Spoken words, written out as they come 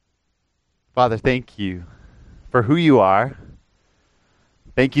Father, thank you for who you are.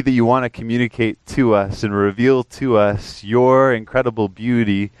 Thank you that you want to communicate to us and reveal to us your incredible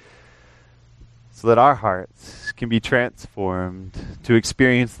beauty so that our hearts can be transformed to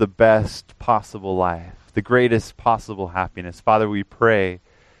experience the best possible life, the greatest possible happiness. Father, we pray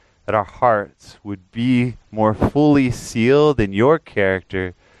that our hearts would be more fully sealed in your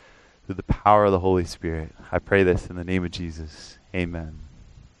character through the power of the Holy Spirit. I pray this in the name of Jesus. Amen.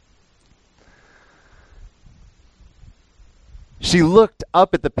 She looked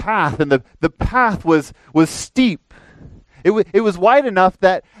up at the path, and the path was steep. It was wide enough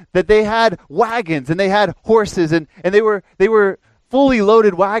that they had wagons and they had horses and they were fully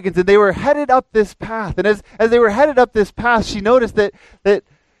loaded wagons, and they were headed up this path. And as they were headed up this path, she noticed that the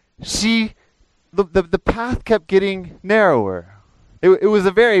path kept getting narrower. It was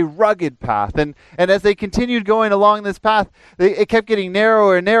a very rugged path, and as they continued going along this path, it kept getting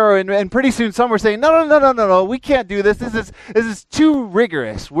narrower and narrower, and pretty soon some were saying, no, we can't do this. This is too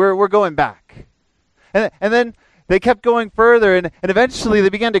rigorous. We're going back. And then they kept going further, and eventually they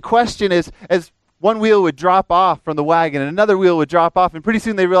began to question as one wheel would drop off from the wagon and another wheel would drop off, and pretty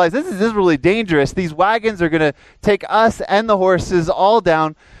soon they realized this is really dangerous. These wagons are going to take us and the horses all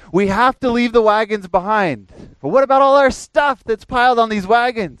down. We have to leave the wagons behind. But what about all our stuff that's piled on these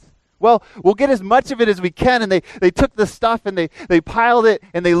wagons? Well, we'll get as much of it as we can. And they took the stuff and they piled it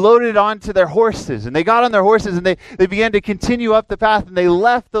and they loaded it onto their horses. And they got on their horses and they began to continue up the path, and they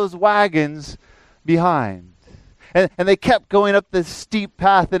left those wagons behind. And they kept going up this steep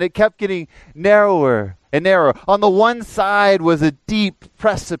path, and it kept getting narrower and narrower. On the one side was a deep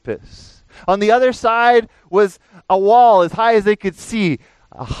precipice. On the other side was a wall as high as they could see,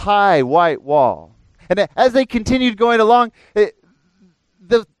 a high white wall. And as they continued going along,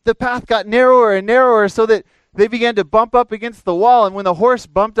 the path got narrower and narrower, so that they began to bump up against the wall. And when the horse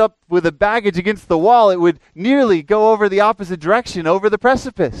bumped up with the baggage against the wall, it would nearly go over the opposite direction, over the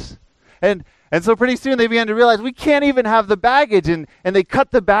precipice. And so pretty soon they began to realize we can't even have the baggage. And they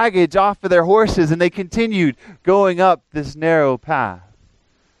cut the baggage off of their horses, and they continued going up this narrow path.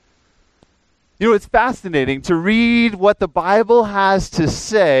 You know, it's fascinating to read what the Bible has to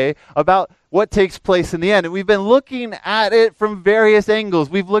say about what takes place in the end. And we've been looking at it from various angles.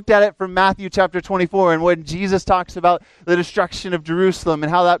 We've looked at it from Matthew chapter 24, and when Jesus talks about the destruction of Jerusalem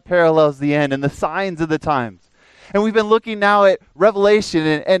and how that parallels the end and the signs of the times. And we've been looking now at Revelation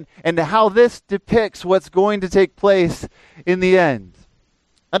and how this depicts what's going to take place in the end.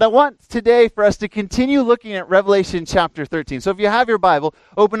 And I want today for us to continue looking at Revelation chapter 13. So if you have your Bible,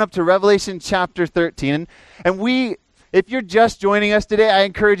 open up to Revelation chapter 13. And if you're just joining us today, I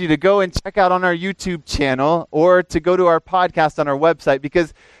encourage you to go and check out on our YouTube channel or to go to our podcast on our website,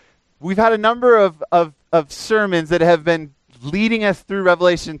 because we've had a number of sermons that have been leading us through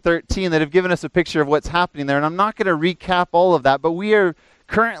Revelation 13 that have given us a picture of what's happening there. And I'm not going to recap all of that, but we are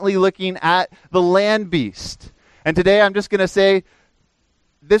currently looking at the land beast. And today I'm just going to say,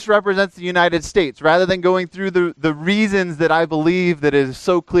 this represents the United States, rather than going through the reasons that I believe that is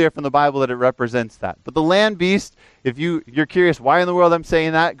so clear from the Bible that it represents that. But the land beast, if you're curious why in the world I'm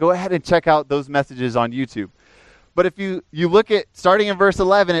saying that, go ahead and check out those messages on YouTube. But if you look at, starting in verse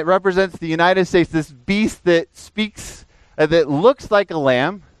 11, it represents the United States, this beast that speaks, that looks like a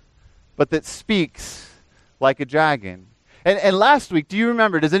lamb, but that speaks like a dragon. And last week, do you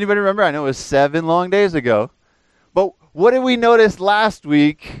remember, does anybody remember? I know it was 7 long days ago. But what did we notice last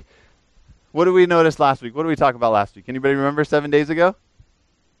week? What did we talk about last week? Anybody remember 7 days ago?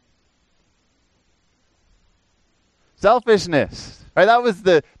 Selfishness. Right? That was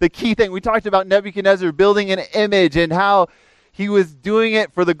the key thing. We talked about Nebuchadnezzar building an image and how he was doing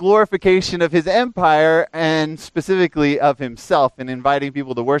it for the glorification of his empire and specifically of himself, and inviting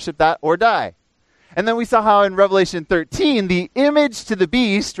people to worship that or die. And then we saw how in Revelation 13, the image to the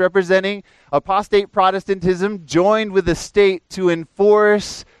beast, representing apostate Protestantism, joined with the state to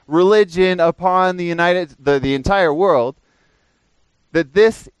enforce religion upon the entire world. That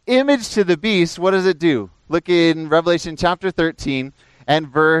this image to the beast, what does it do? Look in Revelation chapter 13 and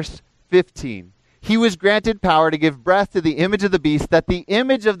verse 15. He was granted power to give breath to the image of the beast, that the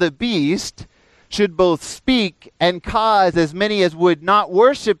image of the beast should both speak and cause as many as would not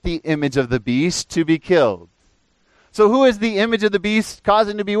worship the image of the beast to be killed. So who is the image of the beast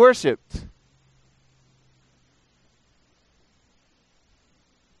causing to be worshipped?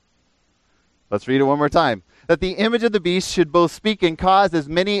 Let's read it one more time. That the image of the beast should both speak and cause as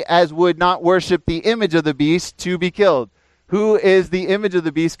many as would not worship the image of the beast to be killed. Who is the image of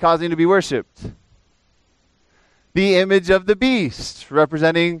the beast causing to be worshipped? The image of the beast,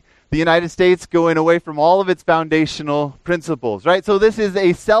 representing the United States going away from all of its foundational principles, right? So this is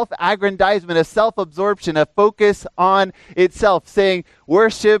a self-aggrandizement, a self-absorption, a focus on itself, saying,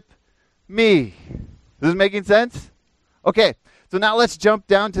 worship me. Is this making sense? Okay, so now let's jump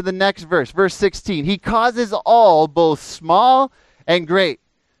down to the next verse, verse 16. He causes all, both small and great,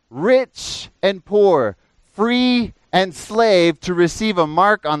 rich and poor, free and slave, to receive a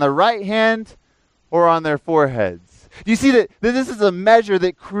mark on the right hand or on their foreheads. You see that this is a measure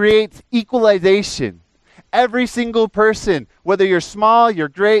that creates equalization. Every single person, whether you're small, you're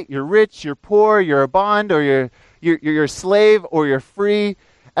great, you're rich, you're poor, you're a bond, or you're a slave, or you're free,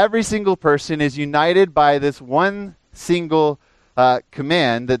 every single person is united by this one single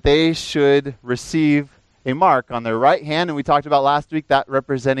command that they should receive a mark on their right hand, and we talked about last week that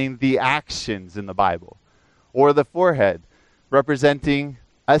representing the actions in the Bible, or the forehead representing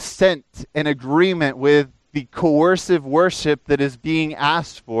assent and agreement with the coercive worship that is being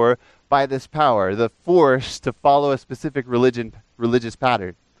asked for by this power, the force to follow a specific religious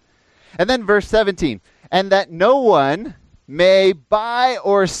pattern. And then verse 17, and that no one may buy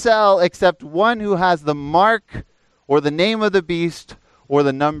or sell except one who has the mark or the name of the beast or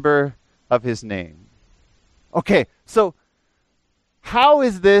the number of his name. Okay, so how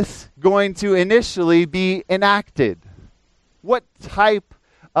is this going to initially be enacted? What type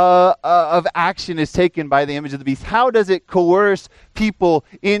of action is taken by the image of the beast? How does it coerce people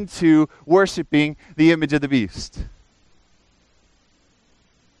into worshiping the image of the beast?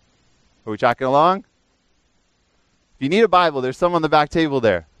 Are we tracking along? If you need a Bible, there's some on the back table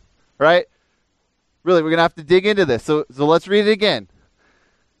there, right? Really, we're going to have to dig into this. So let's read it again.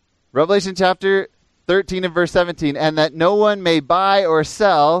 Revelation chapter 13 and verse 17, and that no one may buy or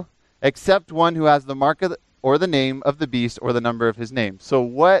sell except one who has the mark of or the name of the beast or the number of his name. So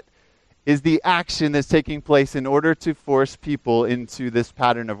what is the action that's taking place in order to force people into this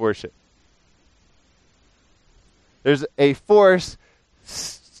pattern of worship? There's a force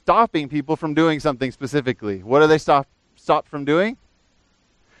stopping people from doing something specifically. What are they stopped from doing?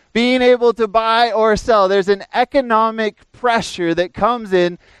 Being able to buy or sell. There's an economic pressure that comes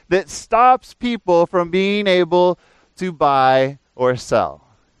in that stops people from being able to buy or sell.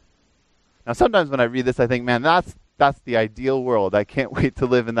 Now, sometimes when I read this, I think, man, that's the ideal world. I can't wait to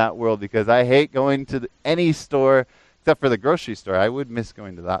live in that world because I hate going to any store except for the grocery store. I would miss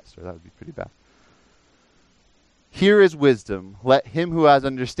going to that store. That would be pretty bad. Here is wisdom. Let him who has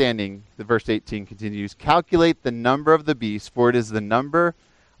understanding, the verse 18 continues, calculate the number of the beast, for it is the number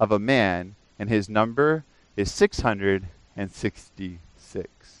of a man, and his number is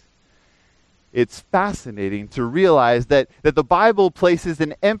 666. It's fascinating to realize that the Bible places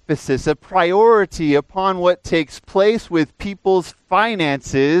an emphasis, a priority upon what takes place with people's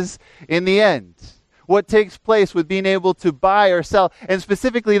finances in the end. What takes place with being able to buy or sell, and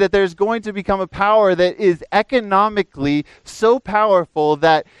specifically that there's going to become a power that is economically so powerful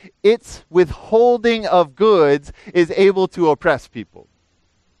that its withholding of goods is able to oppress people.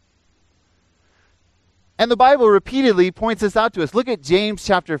 And the Bible repeatedly points this out to us. Look at James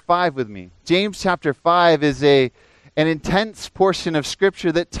chapter 5 with me. James chapter 5 is an intense portion of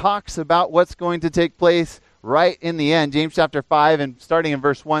Scripture that talks about what's going to take place right in the end. James chapter 5, and starting in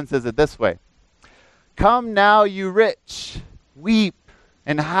verse 1, says it this way. Come now, you rich, weep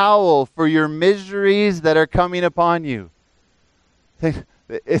and howl for your miseries that are coming upon you.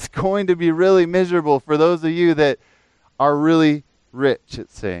 It's going to be really miserable for those of you that are really rich,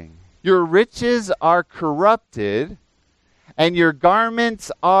 it's saying. Your riches are corrupted, and your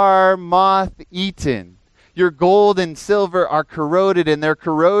garments are moth-eaten. Your gold and silver are corroded, and their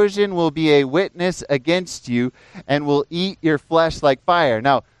corrosion will be a witness against you, and will eat your flesh like fire.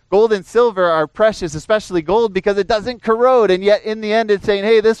 Now, gold and silver are precious, especially gold, because it doesn't corrode, and yet in the end it's saying,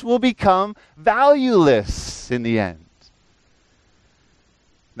 hey, this will become valueless in the end.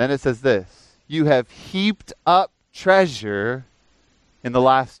 Then it says this, you have heaped up treasure in the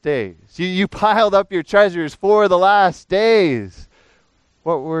last days. You piled up your treasures for the last days.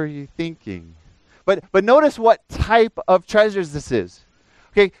 What were you thinking? But notice what type of treasures this is.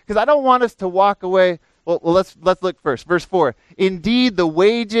 Okay, because I don't want us to walk away. Well, let's look first. Verse 4. Indeed, the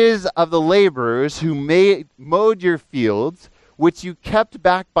wages of the laborers who mowed your fields, which you kept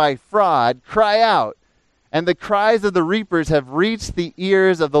back by fraud, cry out. And the cries of the reapers have reached the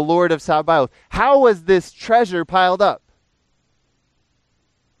ears of the Lord of Sabaoth. How was this treasure piled up?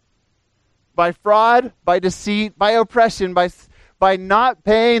 By fraud, by deceit, by oppression, by not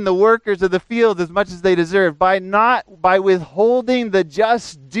paying the workers of the field as much as they deserve, by withholding the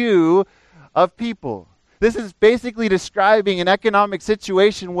just due of people. This is basically describing an economic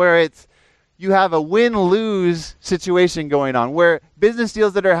situation where you have a win-lose situation going on where business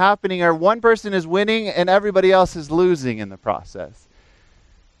deals that are happening are one person is winning and everybody else is losing in the process.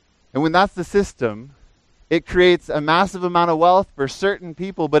 And when that's the system, it creates a massive amount of wealth for certain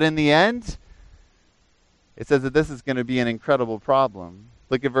people, but in the end, it says that this is going to be an incredible problem.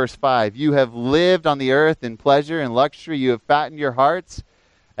 Look at verse 5. You have lived on the earth in pleasure and luxury. You have fattened your hearts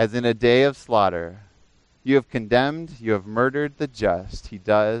as in a day of slaughter. You have condemned, you have murdered the just. He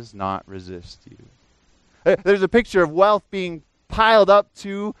does not resist you. There's a picture of wealth being piled up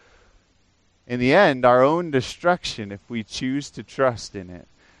to, in the end, our own destruction if we choose to trust in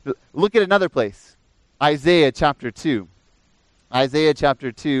it. Look at another place. Isaiah chapter 2. Isaiah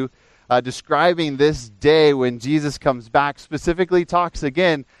chapter 2, describing this day when Jesus comes back, specifically talks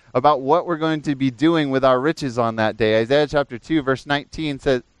again about what we're going to be doing with our riches on that day. Isaiah chapter 2, verse 19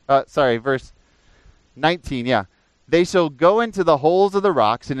 says, verse 19, yeah. They shall go into the holes of the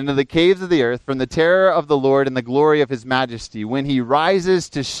rocks and into the caves of the earth from the terror of the Lord and the glory of his majesty when he rises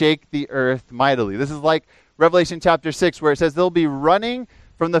to shake the earth mightily. This is like Revelation chapter 6 where it says they'll be running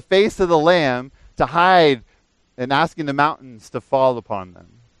from the face of the Lamb to hide and asking the mountains to fall upon them.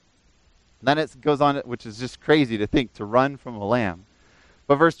 And then it goes on, which is just crazy to think, to run from a lamb.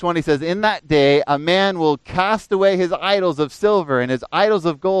 But verse 20 says, in that day a man will cast away his idols of silver and his idols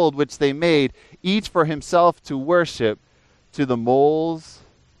of gold which they made, each for himself to worship, to the moles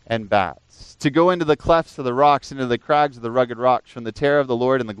and bats, to go into the clefts of the rocks, into the crags of the rugged rocks, from the terror of the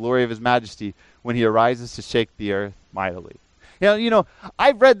Lord and the glory of his majesty, when he arises to shake the earth mightily.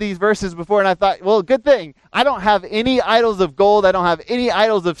 I've read these verses before and I thought, well, good thing. I don't have any idols of gold. I don't have any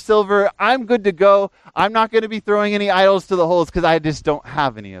idols of silver. I'm good to go. I'm not going to be throwing any idols to the holes because I just don't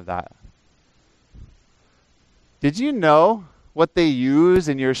have any of that. Did you know what they use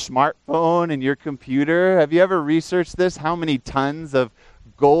in your smartphone and your computer? Have you ever researched this? How many tons of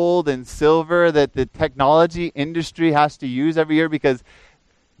gold and silver that the technology industry has to use every year because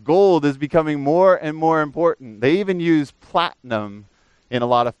gold is becoming more and more important. They even use platinum in a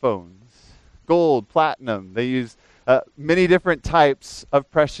lot of phones. Gold, platinum. They use many different types of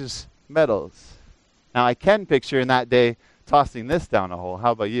precious metals. Now, I can picture in that day tossing this down a hole.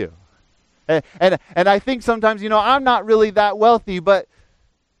 How about you? And I think sometimes, I'm not really that wealthy, but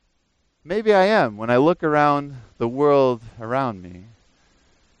maybe I am when I look around the world around me.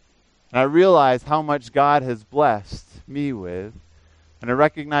 And I realize how much God has blessed me with. And I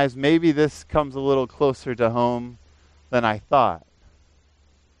recognize maybe this comes a little closer to home than I thought.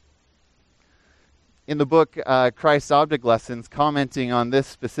 In the book, Christ's Object Lessons, commenting on this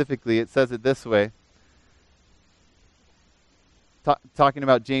specifically, it says it this way. Talking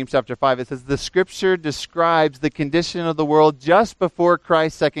about James chapter 5, it says, the scripture describes the condition of the world just before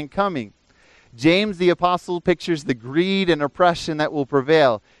Christ's second coming. James the apostle pictures the greed and oppression that will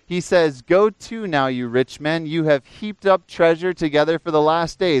prevail. He says, go to now, you rich men, you have heaped up treasure together for the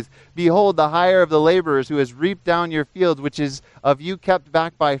last days. Behold, the hire of the laborers who has reaped down your fields, which is of you kept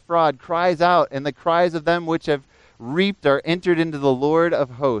back by fraud, cries out, and the cries of them which have reaped are entered into the Lord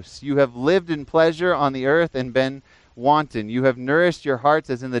of hosts. You have lived in pleasure on the earth and been wanton. You have nourished your hearts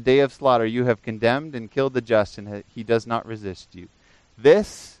as in the day of slaughter. You have condemned and killed the just, and he does not resist you.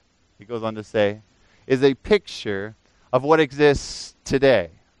 This, he goes on to say, is a picture of what exists today.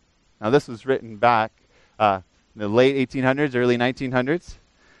 Now, this was written back in the late 1800s, early 1900s.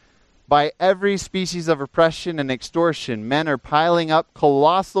 By every species of oppression and extortion, men are piling up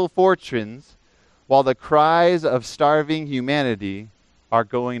colossal fortunes while the cries of starving humanity are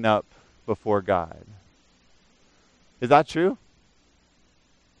going up before God. Is that true?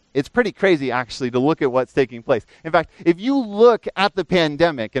 It's pretty crazy, actually, to look at what's taking place. In fact, if you look at the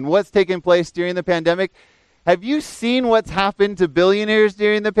pandemic and what's taken place during the pandemic, have you seen what's happened to billionaires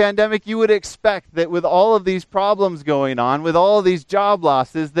during the pandemic? You would expect that with all of these problems going on, with all of these job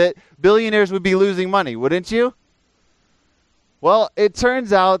losses, that billionaires would be losing money, wouldn't you? Well, it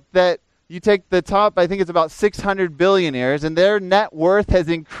turns out that you take the top, I think it's about 600 billionaires, and their net worth has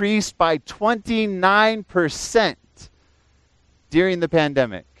increased by 29% during the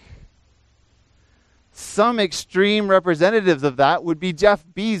pandemic. Some extreme representatives of that would be Jeff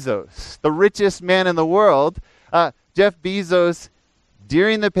Bezos, the richest man in the world. Jeff Bezos,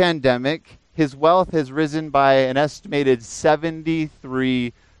 during the pandemic, his wealth has risen by an estimated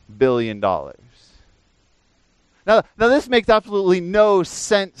 $73 billion. Now, this makes absolutely no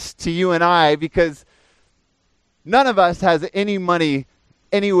sense to you and I because none of us has any money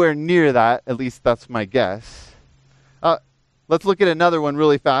anywhere near that. At least that's my guess. Let's look at another one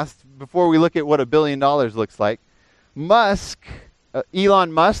really fast before we look at what $1 billion looks like.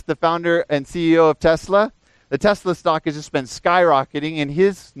 Elon Musk, the founder and CEO of Tesla, The Tesla stock has just been skyrocketing, and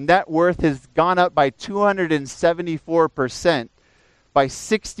his net worth has gone up by 274%, by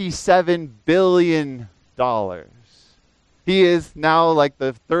 $67 billion. He is now like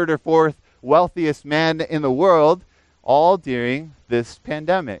the third or fourth wealthiest man in the world, all during this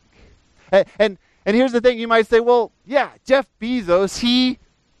pandemic. And here's the thing, you might say, well, yeah, Jeff Bezos, he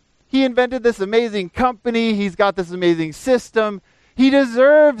invented this amazing company, he's got this amazing system, he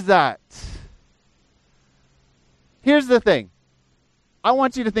deserves that. Here's the thing. I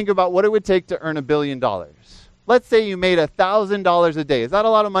want you to think about what it would take to earn $1 billion. Let's say you made $1,000 a day. Is that a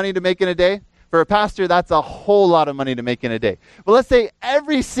lot of money to make in a day? For a pastor, that's a whole lot of money to make in a day. But let's say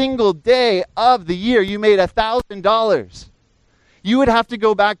every single day of the year you made $1,000. You would have to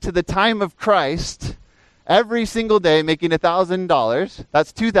go back to the time of Christ every single day making $1,000.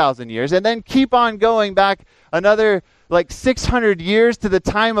 That's 2,000 years. And then keep on going back another like 600 years to the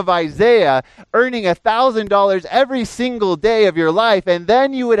time of Isaiah, earning $1,000 every single day of your life, and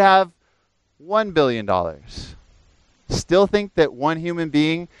then you would have $1 billion. Still think that one human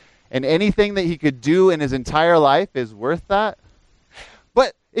being and anything that he could do in his entire life is worth that?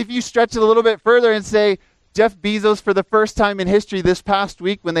 But if you stretch it a little bit further and say, Jeff Bezos, for the first time in history this past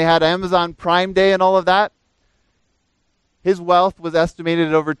week when they had Amazon Prime Day and all of that, his wealth was estimated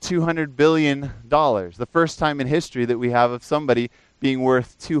at over $200 billion. The first time in history that we have of somebody being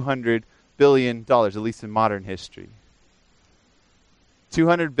worth $200 billion, at least in modern history.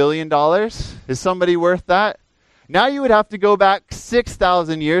 $200 billion? Is somebody worth that? Now you would have to go back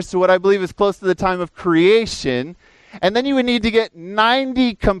 6,000 years to what I believe is close to the time of creation. And then you would need to get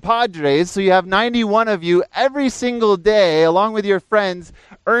 90 compadres, so you have 91 of you every single day, along with your friends,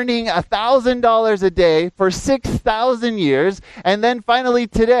 earning $1,000 a day for 6,000 years. And then finally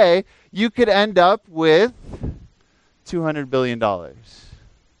today, you could end up with $200 billion. But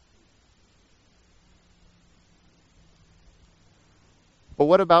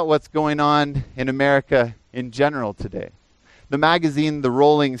what about what's going on in America in general today? The magazine, The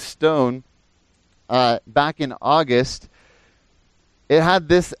Rolling Stone, back in August, it had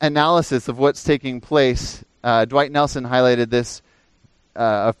this analysis of what's taking place. Dwight Nelson highlighted this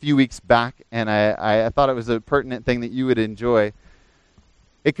a few weeks back, and I thought it was a pertinent thing that you would enjoy.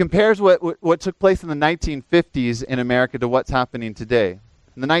 It compares what took place in the 1950s in America to what's happening today.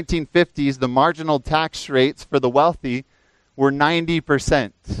 In the 1950s, the marginal tax rates for the wealthy were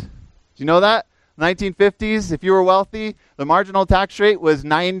 90%. Do you know that? 1950s, if you were wealthy, the marginal tax rate was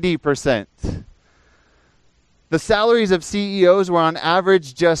 90%. The salaries of CEOs were on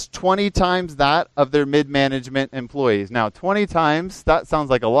average just 20 times that of their mid-management employees. Now, 20 times, that sounds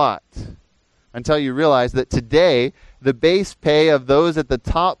like a lot, until you realize that today, the base pay of those at the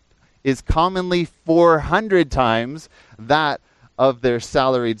top is commonly 400 times that of their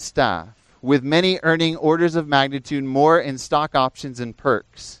salaried staff, with many earning orders of magnitude more in stock options and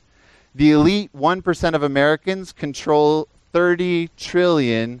perks. The elite 1% of Americans control $30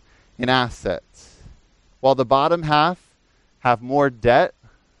 trillion in assets, while the bottom half have more debt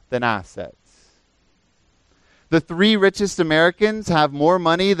than assets. The 3 richest Americans have more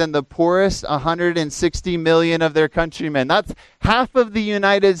money than the poorest 160 million of their countrymen. That's half of the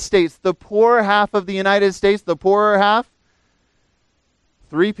United States. The poor half of the United States, the poorer half,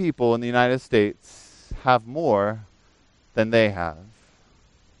 3 people in the United States have more than they have.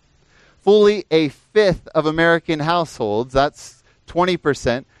 Fully a fifth of American households, that's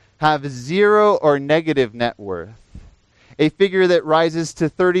 20%, have 0 or negative net worth, a figure that rises to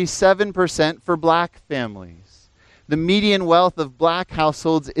 37% for black families. The median wealth of black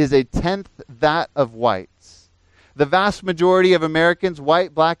households is a tenth that of whites. The vast majority of Americans,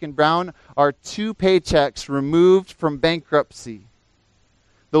 white, black, and brown, are 2 paychecks removed from bankruptcy.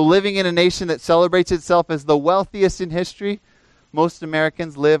 Though living in a nation that celebrates itself as the wealthiest in history, most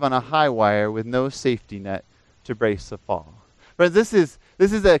Americans live on a high wire with no safety net to brace the fall. Friends, this is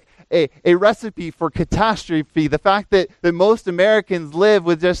a recipe for catastrophe. The fact that most Americans live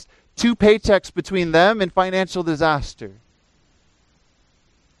with just 2 paychecks between them and financial disaster.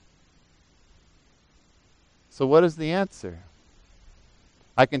 So what is the answer?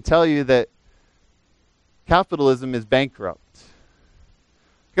 I can tell you that capitalism is bankrupt.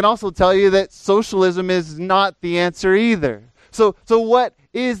 I can also tell you that socialism is not the answer either. So what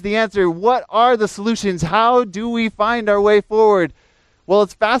is the answer? What are the solutions? How do we find our way forward? Well,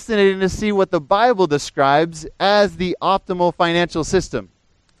 it's fascinating to see what the Bible describes as the optimal financial system.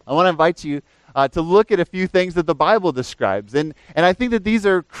 I want to invite you to look at a few things that the Bible describes. And I think that these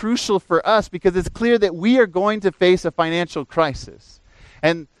are crucial for us because it's clear that we are going to face a financial crisis.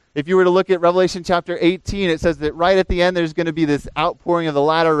 And If you were to look at Revelation chapter 18, it says that right at the end there's going to be this outpouring of the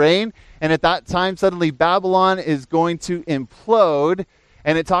latter rain, and at that time suddenly Babylon is going to implode,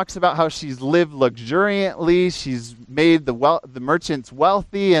 and it talks about how she's lived luxuriantly, she's made the merchants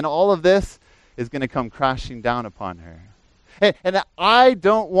wealthy, and all of this is going to come crashing down upon her. And I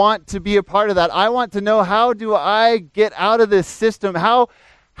don't want to be a part of that. I want to know, how do I get out of this system? How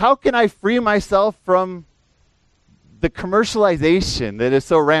can I free myself from the commercialization that is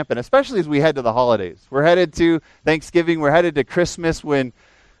so rampant, especially as we head to the holidays? We're headed to Thanksgiving, we're headed to Christmas, when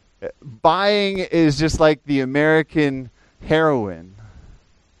buying is just like the American heroin.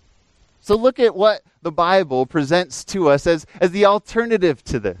 So look at what the Bible presents to us as the alternative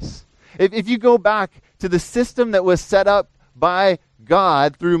to this. If you go back to the system that was set up by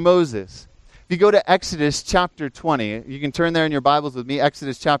God through Moses. If you go to Exodus chapter 20, you can turn there in your Bibles with me,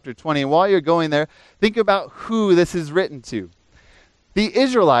 Exodus chapter 20. And while you're going there, think about who this is written to. The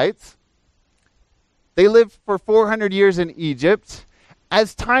Israelites, they lived for 400 years in Egypt.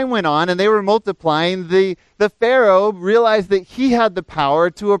 As time went on and they were multiplying, the Pharaoh realized that he had the power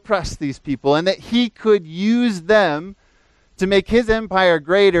to oppress these people and that he could use them to make his empire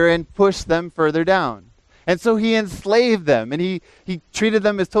greater and push them further down. And so he enslaved them, and he treated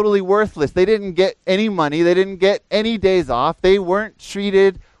them as totally worthless. They didn't get any money. They didn't get any days off. They weren't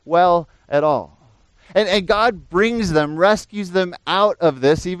treated well at all. And God brings them, rescues them out of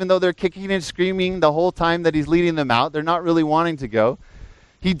this, even though they're kicking and screaming the whole time that he's leading them out. They're not really wanting to go.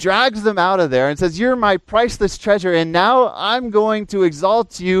 He drags them out of there and says, "You're my priceless treasure, and now I'm going to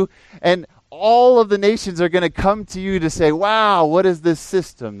exalt you, and all of the nations are going to come to you to say, 'Wow, what is this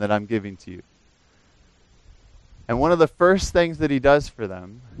system that I'm giving to you?'" And one of the first things that he does for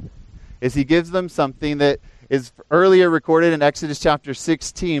them is he gives them something that is earlier recorded in Exodus chapter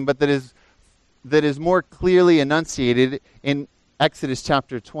 16, but that is more clearly enunciated in Exodus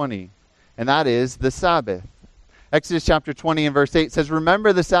chapter 20, and that is the Sabbath. Exodus chapter 20 and verse 8 says,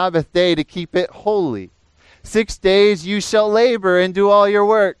 "Remember the Sabbath day to keep it holy. 6 days you shall labor and do all your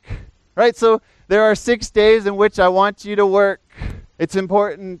work." Right? So there are 6 days in which I want you to work. It's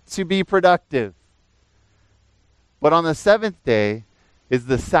important to be productive. But on the 7th day is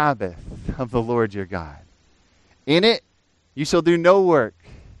the Sabbath of the Lord your God. In it you shall do no work,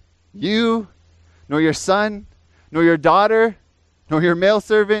 you, nor your son, nor your daughter, nor your male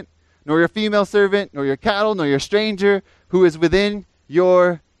servant, nor your female servant, nor your cattle, nor your stranger who is within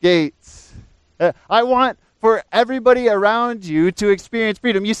your gates. I want for everybody around you to experience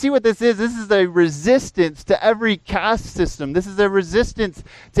freedom. You see what this is? This is a resistance to every caste system. This is a resistance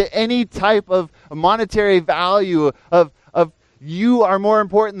to any type of monetary value of you are more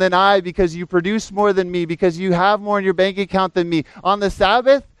important than I because you produce more than me, because you have more in your bank account than me. On the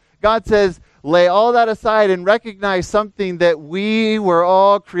Sabbath, God says, lay all that aside and recognize something, that we were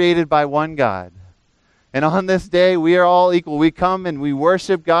all created by one God. And on this day, we are all equal. We come and we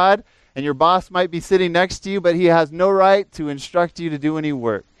worship God. And your boss might be sitting next to you, but he has no right to instruct you to do any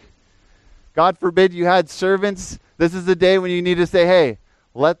work. God forbid you had servants. This is the day when you need to say, "Hey,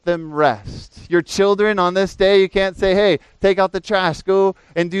 let them rest." Your children, on this day, you can't say, "Hey, take out the trash, go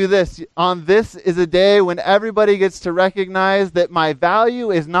and do this." On this is a day when everybody gets to recognize that my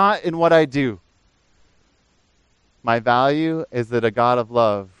value is not in what I do. My value is that a God of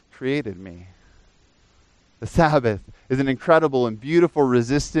love created me. The Sabbath is an incredible and beautiful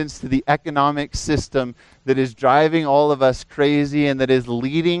resistance to the economic system that is driving all of us crazy and that is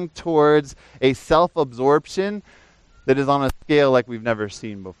leading towards a self-absorption that is on a scale like we've never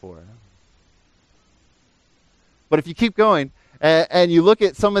seen before. But if you keep going and you look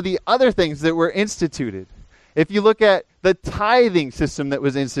at some of the other things that were instituted, if you look at the tithing system that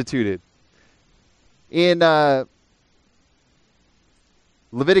was instituted in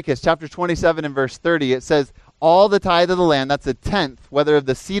Leviticus chapter 27 and verse 30, it says, "All the tithe of the land," that's a tenth, "whether of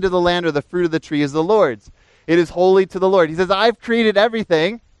the seed of the land or the fruit of the tree, is the Lord's. It is holy to the Lord." He says, "I've created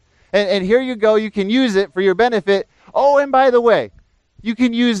everything, and here you go. You can use it for your benefit. Oh, and by the way, you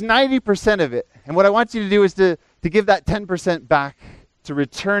can use 90% of it. And what I want you to do is to give that 10% back, to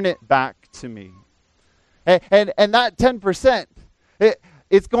return it back to me." And that 10%,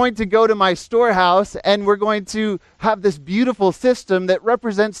 it's going to go to my storehouse, and we're going to have this beautiful system that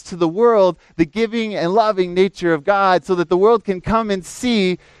represents to the world the giving and loving nature of God, so that the world can come and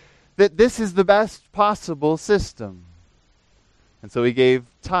see that this is the best possible system. And so he gave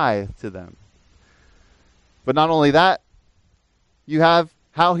tithe to them. But not only that, you have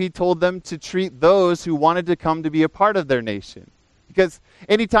how he told them to treat those who wanted to come to be a part of their nation. Because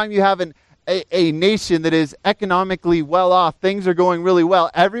anytime you have an a nation that is economically well off. Things are going really well.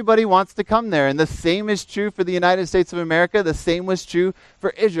 Everybody wants to come there. And the same is true for the United States of America. The same was true for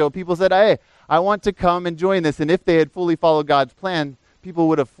Israel. People said, hey, I want to come and join this. And if they had fully followed God's plan, people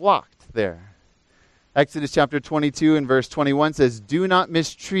would have flocked there. Exodus chapter 22 and verse 21 says, do not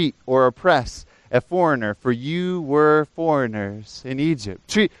mistreat or oppress a foreigner, for you were foreigners in Egypt.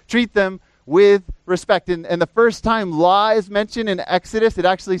 Treat them with respect. And the first time law is mentioned in Exodus, it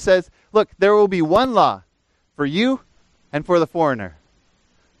actually says, look, there will be one law for you and for the foreigner.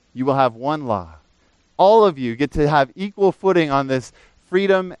 You will have one law. All of you get to have equal footing on this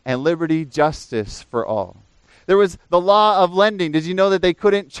freedom and liberty, justice for all. There was the law of lending. Did you know that they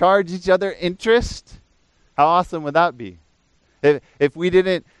couldn't charge each other interest? How awesome would that be? If we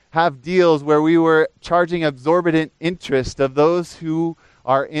didn't have deals where we were charging exorbitant interest of those who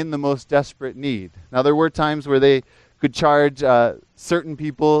are in the most desperate need. Now, there were times where they could charge certain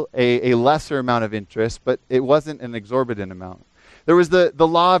people a lesser amount of interest, but it wasn't an exorbitant amount. There was the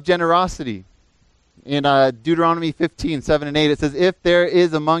law of generosity. In Deuteronomy 15, 7 and 8, it says, if there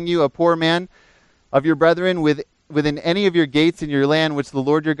is among you a poor man of your brethren within any of your gates in your land which the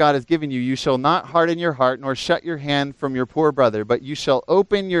Lord your God has given you, you shall not harden your heart nor shut your hand from your poor brother, but you shall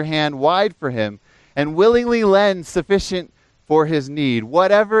open your hand wide for him and willingly lend sufficient for his need,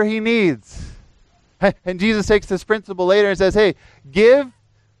 whatever he needs. And Jesus takes this principle later and says, hey, give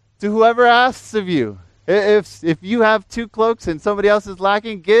to whoever asks of you. If you have 2 cloaks and somebody else is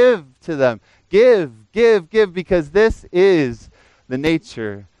lacking, give to them. Give, because this is the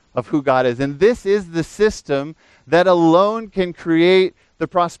nature of who God is. And this is the system that alone can create the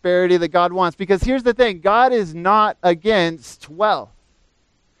prosperity that God wants. Because here's the thing, God is not against wealth.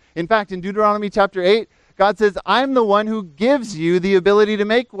 In fact, in Deuteronomy chapter 8, God says, I'm the one who gives you the ability to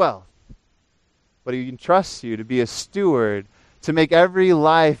make wealth. But he entrusts you to be a steward, to make every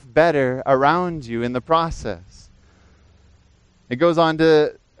life better around you in the process. It goes on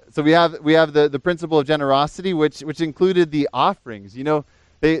to, so we have the principle of generosity, which included the offerings. You know,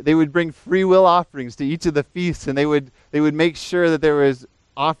 they would bring free will offerings to each of the feasts, and they would make sure that there was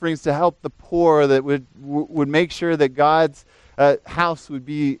offerings to help the poor, that would make sure that God's house would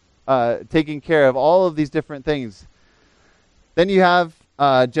be taking care of, all of these different things. Then you have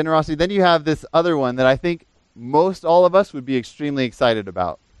generosity. Then you have this other one that I think most all of us would be extremely excited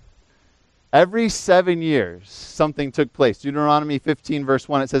about. Every 7 years, something took place. Deuteronomy 15, verse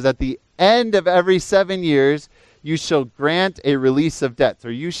 1, it says, at the end of every 7 years, you shall grant a release of debts,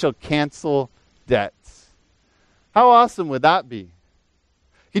 or you shall cancel debts. How awesome would that be?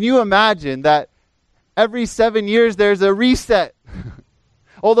 Can you imagine that every 7 years there's a reset?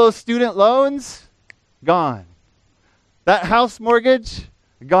 All those student loans, gone. That house mortgage,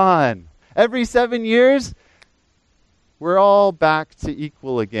 gone. Every 7 years, we're all back to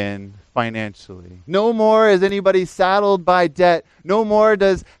equal again financially. No more is anybody saddled by debt. No more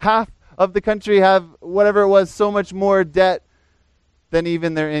does half of the country have, whatever it was, so much more debt than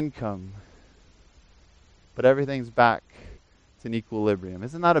even their income. But everything's back to an equilibrium.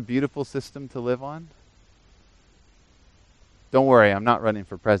 Isn't that a beautiful system to live on? Don't worry, I'm not running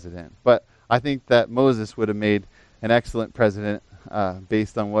for president. But I think that Moses would have made an excellent president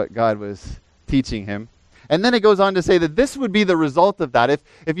based on what God was teaching him. And then it goes on to say that this would be the result of that.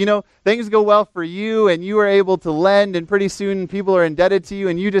 If you know, things go well for you and you are able to lend and pretty soon people are indebted to you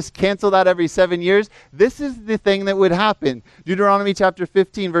and you just cancel that every 7 years, this is the thing that would happen. Deuteronomy chapter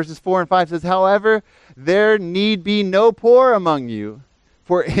 15 verses 4 and 5 says, however, there need be no poor among you,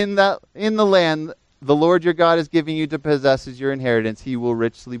 for in the land the Lord your God is giving you to possess as your inheritance, he will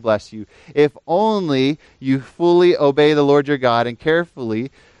richly bless you. If only you fully obey the Lord your God and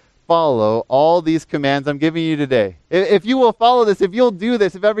carefully follow all these commands I'm giving you today. If you will follow this, if you'll do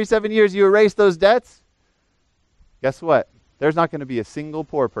this, if every 7 years you erase those debts, guess what? There's not going to be a single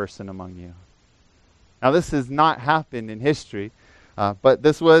poor person among you. Now, this has not happened in history, but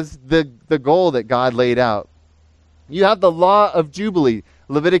this was the goal that God laid out. You have the law of Jubilee,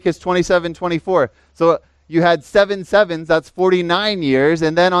 Leviticus 27:24. So you had 7 sevens, that's 49 years,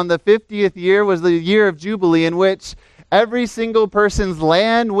 and then on the 50th year was the year of Jubilee in which every single person's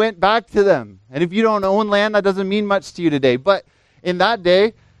land went back to them. And if you don't own land, that doesn't mean much to you today. But in that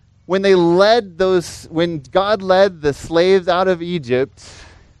day, when God led the slaves out of Egypt,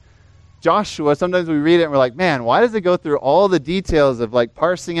 Joshua, sometimes we read it and we're like, man, why does it go through all the details of like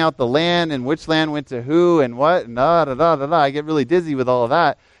parsing out the land and which land went to who and what? And I get really dizzy with all of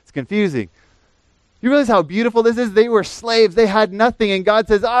that. It's confusing. You realize how beautiful this is? They were slaves. They had nothing. And God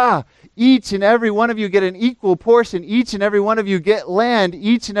says, each and every one of you get an equal portion. Each and every one of you get land.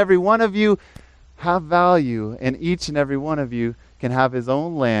 Each and every one of you have value. And each and every one of you can have his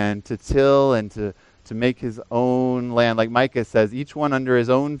own land to till and to make his own land. Like Micah says, each one under his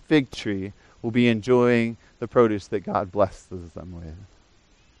own fig tree will be enjoying the produce that God blesses them with.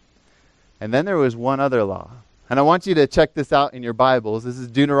 And then there was one other law. And I want you to check this out in your Bibles. This is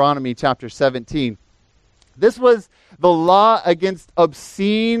Deuteronomy chapter 17. This was the law against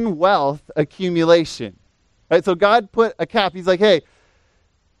obscene wealth accumulation. Right? So God put a cap. He's like, hey,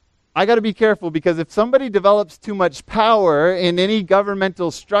 I got to be careful, because if somebody develops too much power in any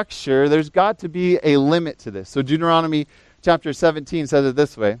governmental structure, there's got to be a limit to this. So Deuteronomy chapter 17 says it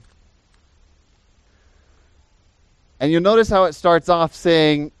this way. And you'll notice how it starts off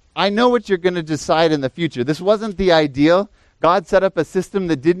saying, I know what you're going to decide in the future. This wasn't the ideal. God set up a system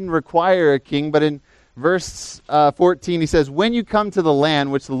that didn't require a king, but in verse 14 he says, when you come to the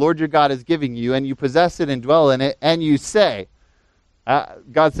land which the Lord your God is giving you, and you possess it and dwell in it, and you say,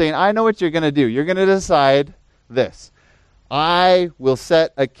 God's saying, I know what you're going to do. You're going to decide this. I will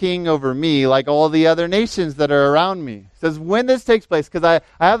set a king over me like all the other nations that are around me. He says, when this takes place, because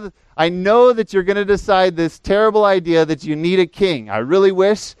I know that you're going to decide this terrible idea that you need a king. I really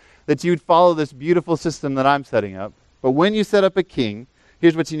wish that you'd follow this beautiful system that I'm setting up. But when you set up a king,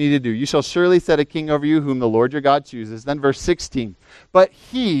 here's what you need to do. You shall surely set a king over you whom the Lord your God chooses. Then verse 16. But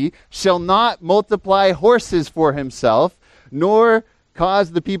he shall not multiply horses for himself, nor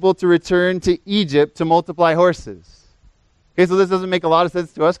cause the people to return to Egypt to multiply horses. Okay, so this doesn't make a lot of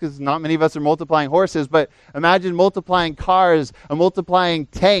sense to us because not many of us are multiplying horses, but imagine multiplying cars and multiplying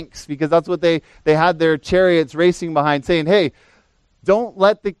tanks, because that's what they had their chariots racing behind, saying, hey, don't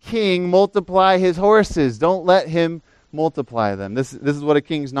let the king multiply his horses. Don't let him multiply them. This is what a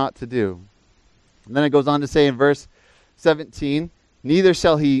king's not to do. And then it goes on to say in verse 17, neither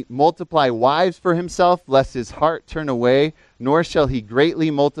shall he multiply wives for himself, lest his heart turn away, nor shall he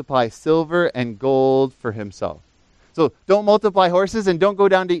greatly multiply silver and gold for himself. So don't multiply horses, and don't go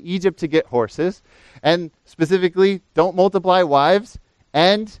down to Egypt to get horses. And specifically, don't multiply wives,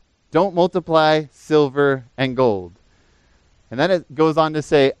 and don't multiply silver and gold. And then it goes on to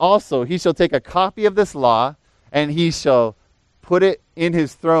say, also, he shall take a copy of this law, and he shall put it in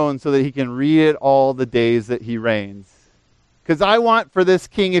his throne so that he can read it all the days that he reigns. Because I want for this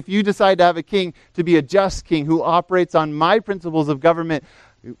king, if you decide to have a king, to be a just king who operates on my principles of government,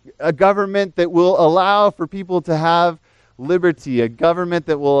 a government that will allow for people to have liberty, a government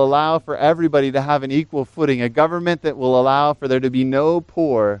that will allow for everybody to have an equal footing, a government that will allow for there to be no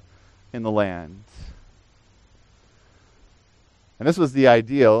poor in the land. And this was the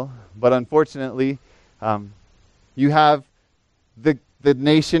ideal, but unfortunately, you have the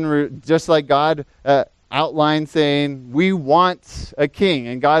nation, just like God outlined, saying, we want a king.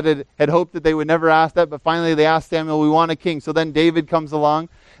 And God had hoped that they would never ask that, but finally they asked Samuel, we want a king. So then David comes along.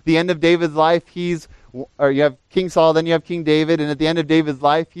 The end of David's life, you have King Saul, then you have King David, and at the end of David's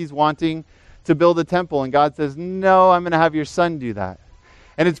life, he's wanting to build a temple. And God says, no, I'm going to have your son do that.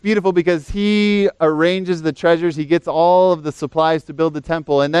 And it's beautiful because he arranges the treasures. He gets all of the supplies to build the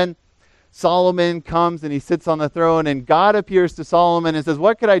temple. And then Solomon comes and he sits on the throne, and God appears to Solomon and says,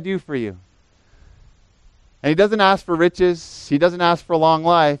 what could I do for you? And he doesn't ask for riches. He doesn't ask for long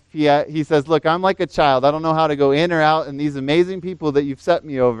life. He says, look, I'm like a child. I don't know how to go in or out, and these amazing people that you've set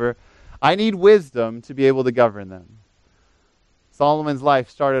me over, I need wisdom to be able to govern them. Solomon's life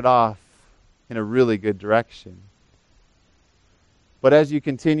started off in a really good direction. But as you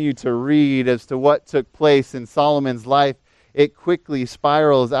continue to read as to what took place in Solomon's life, it quickly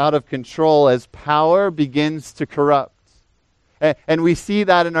spirals out of control as power begins to corrupt. And we see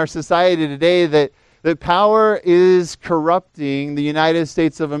that in our society today, that power is corrupting the United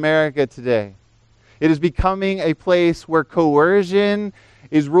States of America today. It is becoming a place where coercion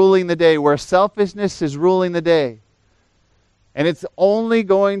is ruling the day, where selfishness is ruling the day. And it's only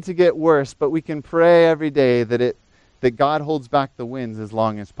going to get worse, but we can pray every day that God holds back the winds as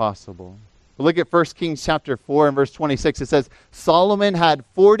long as possible. But look at 1 Kings chapter 4 and verse 26. It says, Solomon had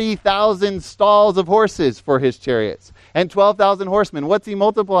 40,000 stalls of horses for his chariots and 12,000 horsemen. What's he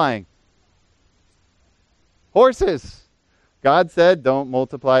multiplying? Horses. God said, don't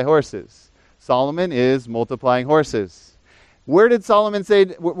multiply horses. Solomon is multiplying horses. Where did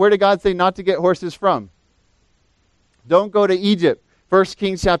God say not to get horses from? Don't go to Egypt. 1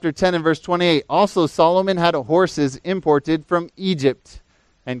 Kings chapter 10 and verse 28. Also, Solomon had horses imported from Egypt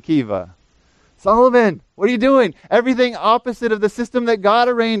and Kiva. Solomon, what are you doing? Everything opposite of the system that God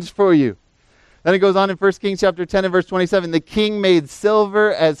arranged for you. Then it goes on in 1 Kings chapter 10 and verse 27. The king made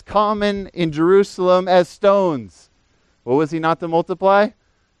silver as common in Jerusalem as stones. What was he not to multiply?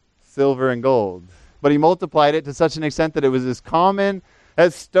 Silver and gold. But he multiplied it to such an extent that it was as common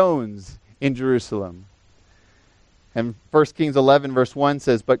as stones in Jerusalem. And 1 Kings 11 verse 1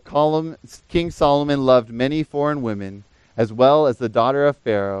 says, "But King Solomon loved many foreign women, as well as the daughter of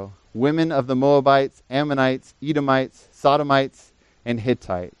Pharaoh, women of the Moabites, Ammonites, Edomites, Sodomites, and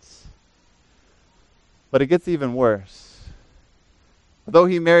Hittites." But it gets even worse. Though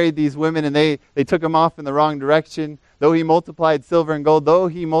he married these women and they took him off in the wrong direction, though he multiplied silver and gold, though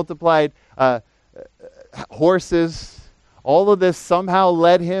he multiplied horses, all of this somehow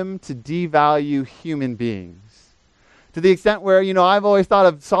led him to devalue human beings. To the extent where, I've always thought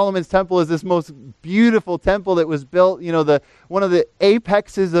of Solomon's temple as this most beautiful temple that was built, one of the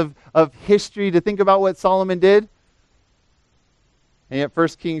apexes of history to think about what Solomon did. And yet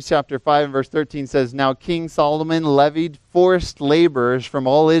 1 Kings chapter 5 and verse 13 says, "Now King Solomon levied forced laborers from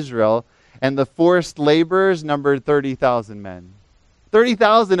all Israel, and the forced laborers numbered 30,000 men."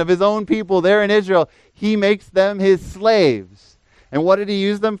 30,000 of his own people there in Israel. He makes them his slaves. And what did he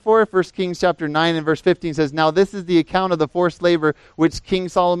use them for? 1 Kings chapter 9 and verse 15 says, "Now this is the account of the forced labor which King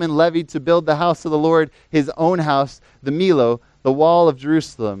Solomon levied to build the house of the Lord, his own house, the Millo, the wall of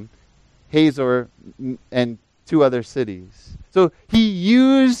Jerusalem, Hazor, and 2 other cities." So he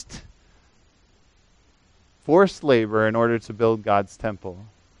used forced labor in order to build God's temple.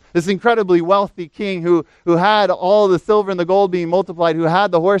 This incredibly wealthy king who had all the silver and the gold being multiplied, who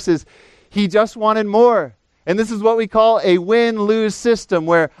had the horses, he just wanted more. And this is what we call a win-lose system,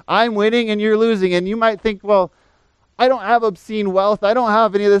 where I'm winning and you're losing. And you might think, well, I don't have obscene wealth. I don't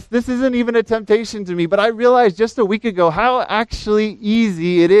have any of this. This isn't even a temptation to me. But I realized just a week ago how actually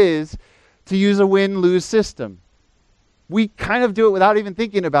easy it is to use a win-lose system. We kind of do it without even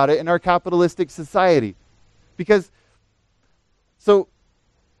thinking about it in our capitalistic society.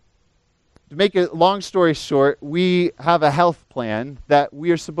 To make a long story short, we have a health plan that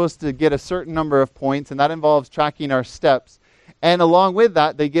we are supposed to get a certain number of points, and that involves tracking our steps. And along with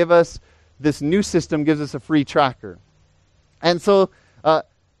that, they give us, this new system gives us a free tracker. And so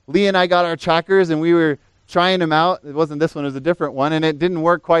Lee and I got our trackers, and we were trying them out. It wasn't this one, it was a different one, and it didn't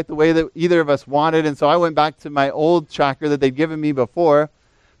work quite the way that either of us wanted. And so I went back to my old tracker that they'd given me before.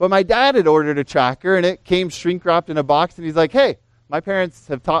 But my dad had ordered a tracker, and it came shrink-wrapped in a box, and he's like, "Hey," my parents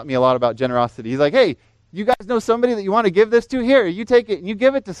have taught me a lot about generosity. He's like, "Hey, you guys know somebody that you want to give this to? Here, you take it and you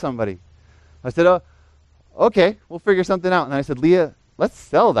give it to somebody." I said, "Oh, okay, we'll figure something out." And I said, "Leah, let's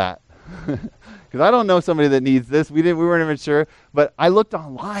sell that." Because I don't know somebody that needs this. We weren't even sure. But I looked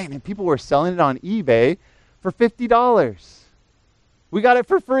online and people were selling it on eBay for $50. We got it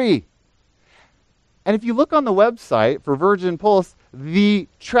for free. And if you look on the website for Virgin Pulse, the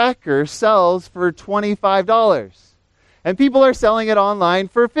tracker sells for $25. And people are selling it online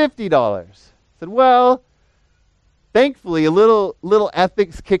for $50. I said, well, thankfully, a little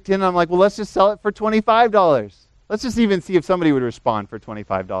ethics kicked in. I'm like, well, let's just sell it for $25. Let's just even see if somebody would respond for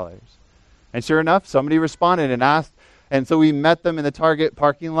 $25. And sure enough, somebody responded and asked. And so we met them in the Target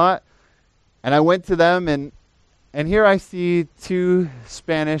parking lot. And I went to them, and here I see 2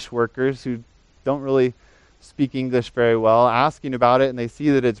 Spanish workers who don't really speak English very well, asking about it, and they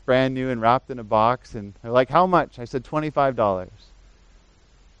see that it's brand new and wrapped in a box, and they're like, "How much?" I said, $25.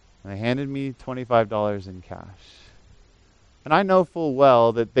 And they handed me $25 in cash. And I know full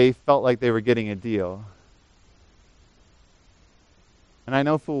well that they felt like they were getting a deal. And I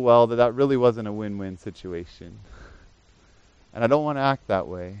know full well that that really wasn't a win-win situation. And I don't want to act that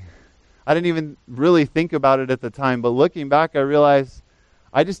way. I didn't even really think about it at the time, but looking back, I realized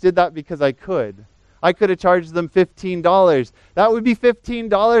I just did that because I could. I could have charged them $15. That would be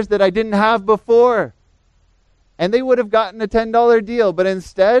 $15 that I didn't have before. And they would have gotten a $10 deal. But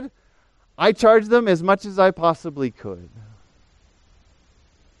instead, I charged them as much as I possibly could.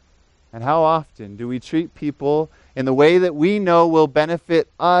 And how often do we treat people in the way that we know will benefit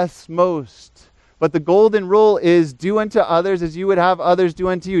us most? But the golden rule is do unto others as you would have others do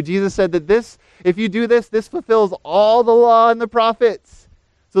unto you. Jesus said that if you do this fulfills all the law and the prophets.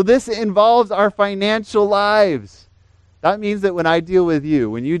 So this involves our financial lives. That means that when I deal with you,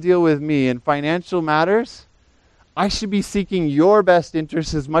 when you deal with me in financial matters, I should be seeking your best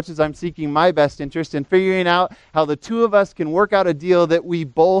interest as much as I'm seeking my best interest and figuring out how the two of us can work out a deal that we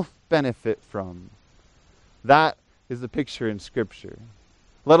both benefit from. That is the picture in Scripture.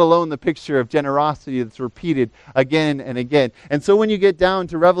 Let alone the picture of generosity that's repeated again and again. And so when you get down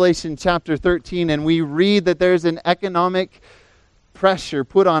to Revelation chapter 13 and we read that there's an economic pressure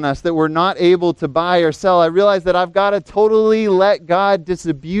put on us that we're not able to buy or sell, I realize that I've got to totally let God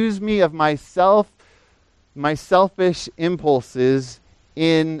disabuse me of myself, my selfish impulses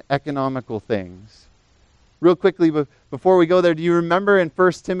in economical things. Real quickly, before we go there, do you remember in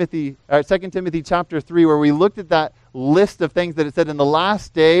 2 Timothy chapter 3 where we looked at that list of things that it said in the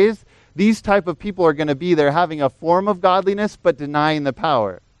last days these type of people are going to be there, having a form of godliness but denying the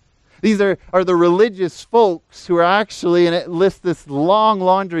power. These are the religious folks who are actually, and it lists this long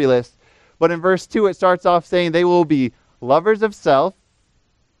laundry list, but in verse 2 it starts off saying they will be lovers of self.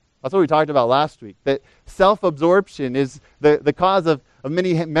 That's what we talked about last week, that self-absorption is the cause of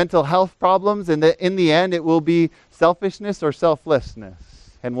many mental health problems, and that in the end it will be selfishness or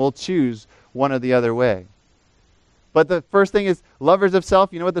selflessness, and we'll choose one or the other way. But the first thing is lovers of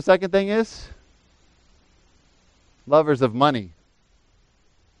self. You know what the second thing is? Lovers of money.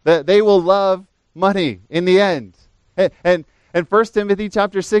 That they will love money in the end. And 1 Timothy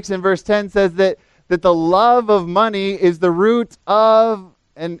chapter 6 and verse 10 says that the love of money is the root of,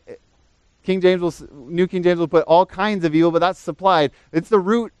 and New King James will put all kinds of evil, but that's supplied. It's the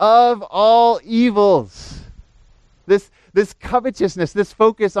root of all evils. This covetousness, this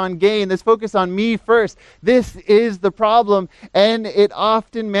focus on gain, this focus on me first, this is the problem, and it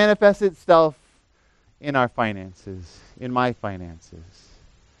often manifests itself in our finances, in my finances.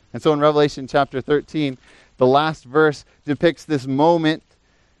 And so in Revelation chapter 13, the last verse depicts this moment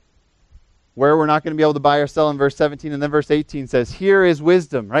where we're not going to be able to buy or sell in verse 17, and then verse 18 says, here is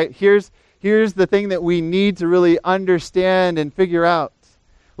wisdom, right? Here's the thing that we need to really understand and figure out.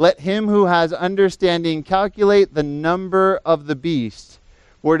 Let him who has understanding calculate the number of the beast,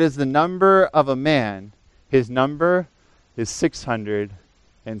 for it is the number of a man. His number is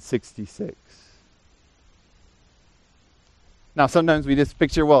 666. Now, sometimes we just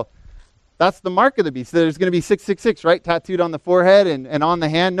picture, well, that's the mark of the beast. There's going to be 666, right? Tattooed on the forehead and on the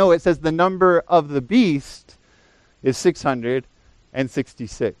hand. No, it says the number of the beast is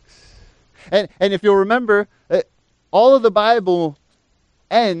 666. And if you'll remember, all of the Bible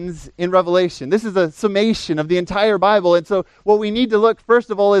ends in Revelation. This is a summation of the entire Bible. And so what we need to look, first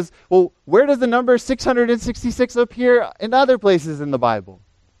of all, is, well, where does the number 666 appear in other places in the Bible?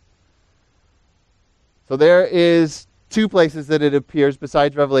 So there is 2 places that it appears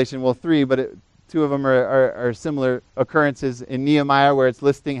besides Revelation. Well, 3, but 2 of them are similar occurrences in Nehemiah, where it's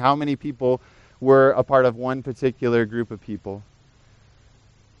listing how many people were a part of one particular group of people.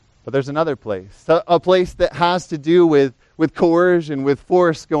 But there's another place, a place that has to do with coercion, with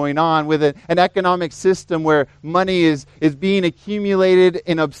force going on, with an economic system where money is being accumulated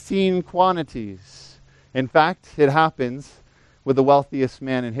in obscene quantities. In fact, it happens with the wealthiest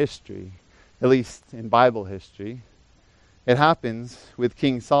man in history, at least in Bible history. It happens with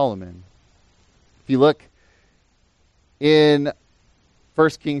King Solomon. If you look in 1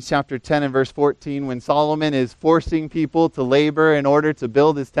 Kings chapter 10 and verse 14, when Solomon is forcing people to labor in order to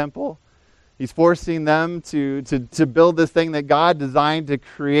build his temple, he's forcing them to build this thing that God designed to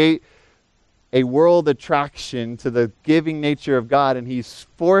create a world attraction to the giving nature of God, and he's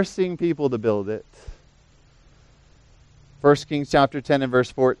forcing people to build it. 1 Kings chapter 10 and verse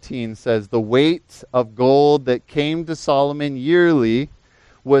 14 says, the weight of gold that came to Solomon yearly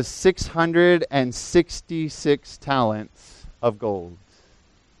was 666 talents of gold.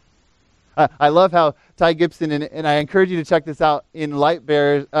 I love how Ty Gibson, and I encourage you to check this out in Light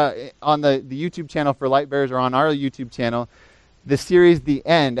Bearers, on the YouTube channel for Light Bearers, or on our YouTube channel, the series The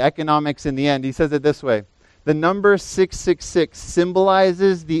End, Economics in the End. He says it this way: the number 666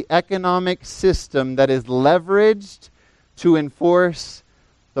 symbolizes the economic system that is leveraged to enforce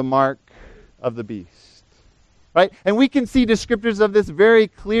the mark of the beast. Right? And we can see descriptors of this very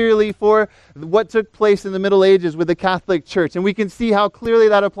clearly for what took place in the Middle Ages with the Catholic Church. And we can see how clearly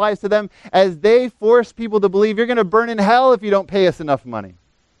that applies to them as they force people to believe you're going to burn in hell if you don't pay us enough money.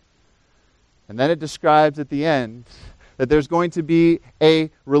 And then it describes at the end that there's going to be a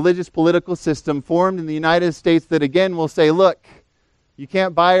religious political system formed in the United States that again will say, look, you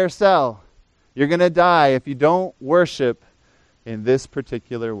can't buy or sell. You're going to die if you don't worship in this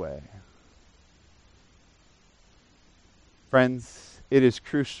particular way. Friends, it is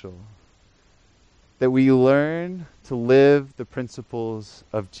crucial that we learn to live the principles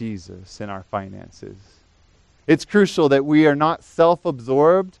of Jesus in our finances. It's crucial that we are not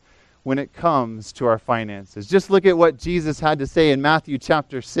self-absorbed when it comes to our finances. Just look at what Jesus had to say in Matthew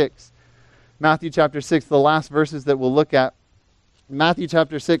chapter 6. Matthew chapter 6, the last verses that we'll look at. Matthew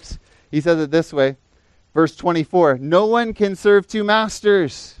chapter 6, he says it this way, verse 24, no one can serve 2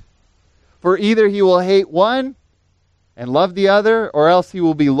 masters, for either he will hate one and love the other, or else he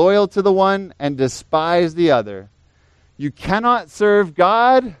will be loyal to the one and despise the other. You cannot serve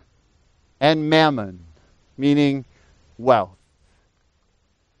God and mammon, meaning wealth.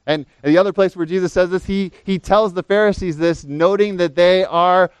 And the other place where Jesus says this, he tells the Pharisees this, noting that they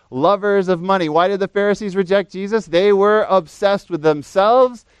are lovers of money. Why did the Pharisees reject Jesus? They were obsessed with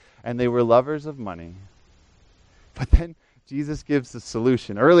themselves, and they were lovers of money. But then Jesus gives the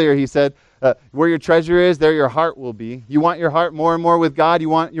solution. Earlier he said, where your treasure is, there your heart will be. You want your heart more and more with God? You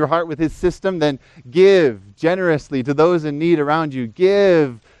want your heart with his system? Then give generously to those in need around you.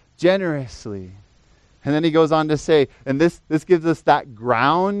 Give generously. And then he goes on to say, and this gives us that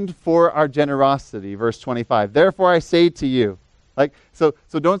ground for our generosity. Verse 25, therefore I say to you, so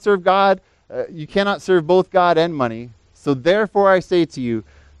don't serve God. You cannot serve both God and money. So therefore I say to you,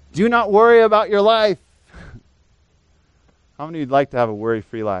 do not worry about your life. How many would like to have a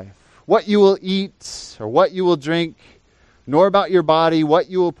worry-free life? What you will eat or what you will drink, nor about your body what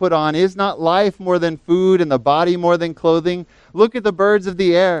you will put on. Is not life more than food and the body more than clothing? Look at the birds of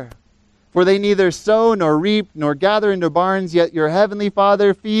the air, for they neither sow nor reap nor gather into barns, yet your heavenly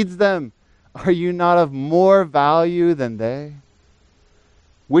Father feeds them. Are you not of more value than they?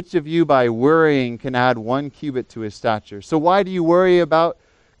 Which of you by worrying can add 1 cubit to his stature? So why do you worry about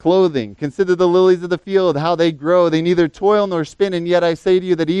clothing? Consider the lilies of the field, how they grow. They neither toil nor spin, and yet I say to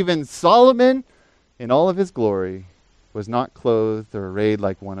you that even Solomon, in all of his glory, was not clothed or arrayed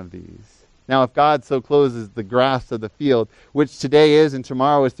like one of these. Now, if God so clothes the grass of the field, which today is and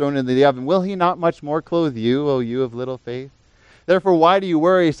tomorrow is thrown into the oven, will he not much more clothe you, O you of little faith? Therefore, why do you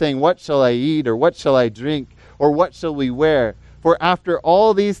worry, saying, what shall I eat, or what shall I drink, or what shall we wear? For after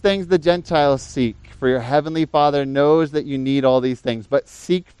all these things the Gentiles seek. For your heavenly Father knows that you need all these things. But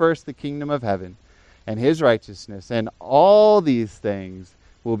seek first the kingdom of heaven and his righteousness, and all these things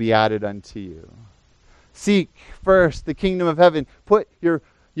will be added unto you. Seek first the kingdom of heaven. Put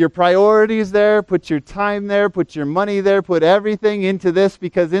your priorities there. Put your time there. Put your money there. Put everything into this,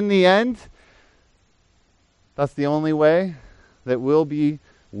 because in the end, that's the only way that we'll be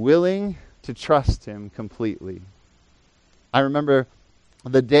willing to trust him completely. I remember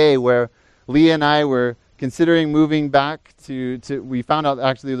the day where Leah and I were considering moving back to we found out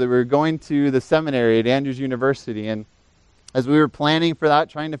actually that we were going to the seminary at Andrews University. And as we were planning for that,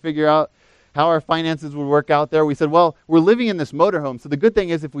 trying to figure out how our finances would work out there, we said, well, we're living in this motorhome. So the good thing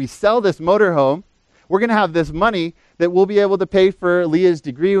is if we sell this motorhome, we're going to have this money that we'll be able to pay for Leah's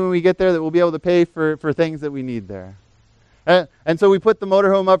degree when we get there, that we'll be able to pay for things that we need there. And so we put the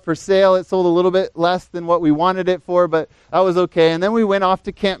motorhome up for sale. It sold a little bit less than what we wanted it for, but that was okay. And then we went off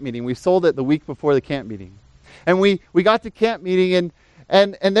to camp meeting. We sold it the week before the camp meeting. And we got to camp meeting,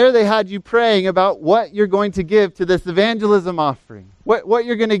 and there they had you praying about what you're going to give to this evangelism offering, what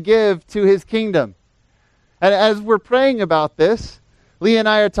you're going to give to his kingdom. And as we're praying about this, Leah and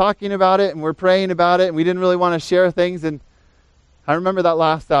I are talking about it, and we're praying about it, and we didn't really want to share things. And I remember that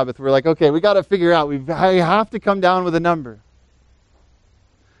last Sabbath, we were like, okay, we got to figure out, I have to come down with a number.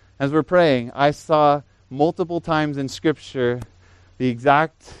 As we're praying, I saw multiple times in Scripture the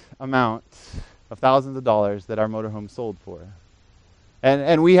exact amount of thousands of dollars that our motorhome sold for.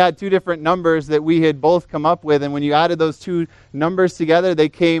 And we had 2 different numbers that we had both come up with, and when you added those 2 numbers together, they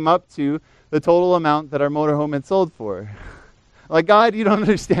came up to the total amount that our motorhome had sold for. Like, God, you don't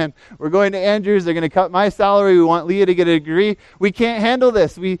understand. We're going to Andrews. They're going to cut my salary. We want Leah to get a degree. We can't handle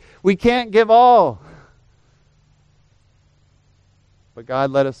this. We can't give all. But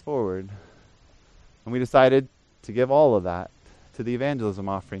God led us forward. And we decided to give all of that to the evangelism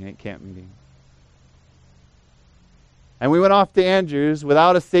offering at camp meeting. And we went off to Andrews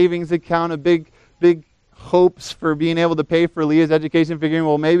without a savings account, a big hopes for being able to pay for Leah's education, figuring,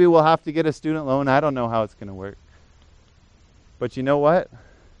 well, maybe we'll have to get a student loan. I don't know how it's going to work. But you know what?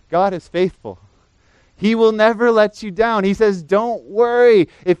 God is faithful. He will never let you down. He says, don't worry.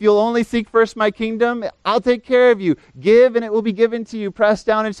 If you'll only seek first my kingdom, I'll take care of you. Give and it will be given to you, pressed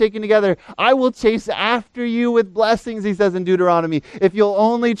down and shaken together. I will chase after you with blessings, he says in Deuteronomy, if you'll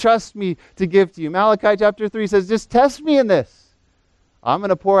only trust me to give to you. Malachi chapter 3 says, just test me in this. I'm going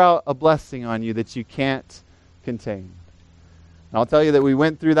to pour out a blessing on you that you can't contain. And I'll tell you that we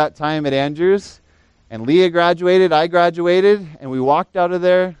went through that time at Andrews, and Leah graduated, I graduated, and we walked out of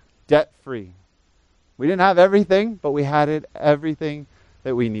there debt-free. We didn't have everything, but we had everything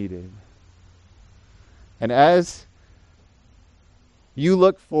that we needed. And as you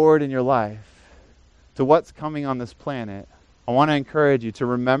look forward in your life to what's coming on this planet, I want to encourage you to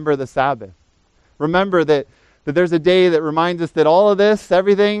remember the Sabbath. Remember that there's a day that reminds us that all of this,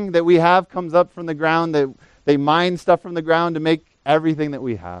 everything that we have comes up from the ground, that they mine stuff from the ground to make everything that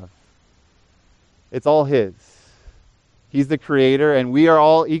we have. It's all his. He's the creator, and we are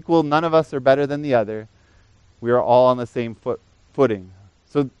all equal. None of us are better than the other. We are all on the same footing.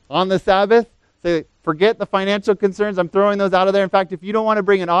 So on the Sabbath, say, forget the financial concerns. I'm throwing those out of there. In fact, if you don't want to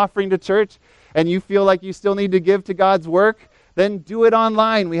bring an offering to church and you feel like you still need to give to God's work, then do it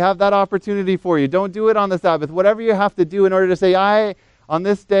online. We have that opportunity for you. Don't do it on the Sabbath. Whatever you have to do in order to say, on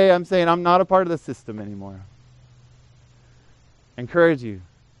this day, I'm saying I'm not a part of the system anymore. I encourage you,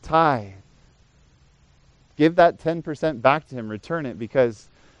 tithe. Give that 10% back to him. Return it, because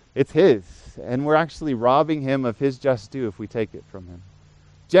it's his. And we're actually robbing him of his just due if we take it from him.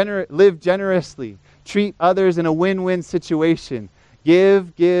 Live generously. Treat others in a win-win situation.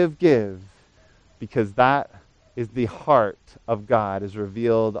 Give, give, give. Because that is the heart of God as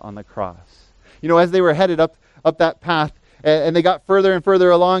revealed on the cross. You know, as they were headed up that path, and they got further and further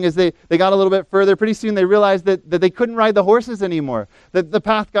along, as they got a little bit further, pretty soon they realized that they couldn't ride the horses anymore. That the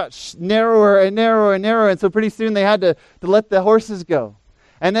path got narrower and narrower and narrower, and so pretty soon they had to let the horses go.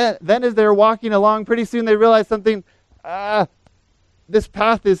 And then as they were walking along, pretty soon they realized something, this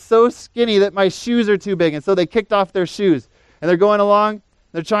path is so skinny that my shoes are too big. And so they kicked off their shoes. And they're going along,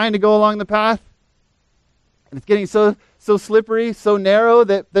 they're trying to go along the path. And it's getting so slippery, so narrow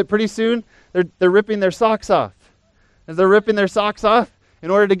that pretty soon they're ripping their socks off. As they're ripping their socks off in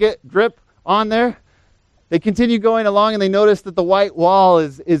order to get grip on there, they continue going along, and they notice that the white wall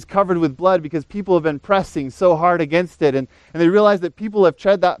is covered with blood because people have been pressing so hard against it. And they realize that people have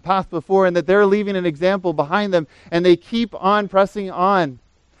tread that path before and that they're leaving an example behind them. And they keep on pressing on.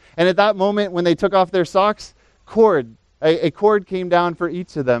 And at that moment, when they took off their socks, a cord came down for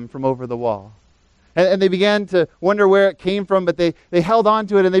each of them from over the wall. And they began to wonder where it came from, but they held on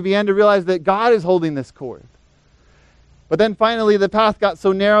to it, and they began to realize that God is holding this cord. But then finally the path got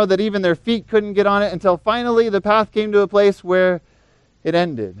so narrow that even their feet couldn't get on it, until finally the path came to a place where it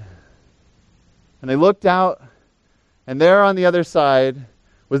ended. And they looked out, and there on the other side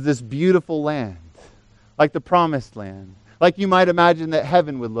was this beautiful land, like the promised land, like you might imagine that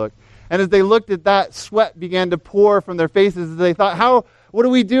heaven would look. And as they looked at that, sweat began to pour from their faces as they thought, what do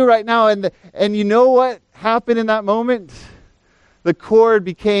we do right now? And you know what happened in that moment? The cord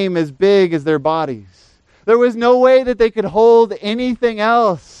became as big as their bodies. There was no way that they could hold anything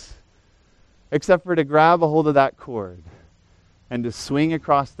else except for to grab a hold of that cord and to swing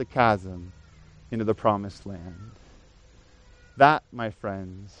across the chasm into the promised land. That, my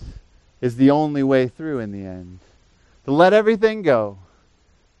friends, is the only way through in the end. To let everything go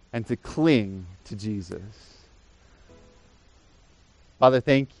and to cling to Jesus. Father,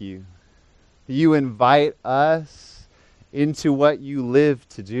 thank you. You invite us into what you live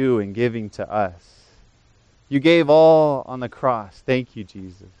to do in giving to us. You gave all on the cross. Thank you,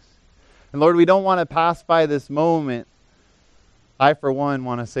 Jesus. And Lord, we don't want to pass by this moment. I, for one,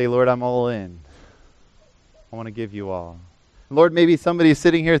 want to say, Lord, I'm all in. I want to give you all. And Lord, maybe somebody's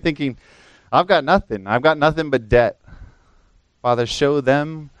sitting here thinking, I've got nothing. I've got nothing but debt. Father, show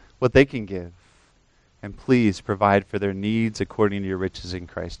them what they can give. And please provide for their needs according to your riches in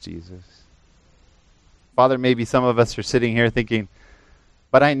Christ Jesus. Father, maybe some of us are sitting here thinking,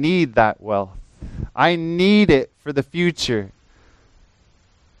 but I need that wealth. I need it for the future.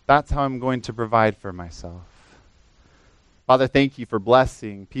 That's how I'm going to provide for myself. Father, thank you for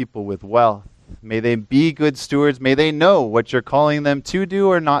blessing people with wealth. May they be good stewards. May they know what you're calling them to do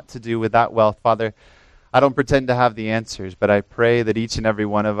or not to do with that wealth. Father, I don't pretend to have the answers, but I pray that each and every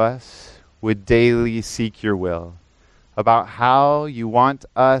one of us would daily seek your will about how you want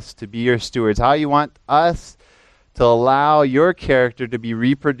us to be your stewards, how you want us to allow your character to be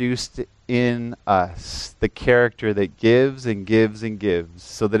reproduced in us, the character that gives and gives and gives,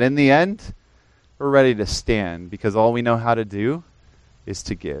 so that in the end, we're ready to stand because all we know how to do is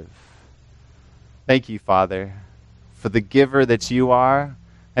to give. Thank you, Father, for the giver that you are,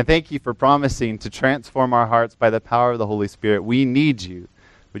 and thank you for promising to transform our hearts by the power of the Holy Spirit. We need you.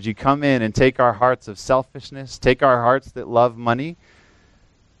 Would you come in and take our hearts of selfishness, take our hearts that love money,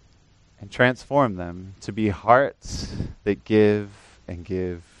 and transform them to be hearts that give and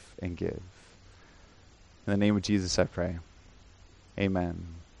give and give. In the name of Jesus I pray. Amen.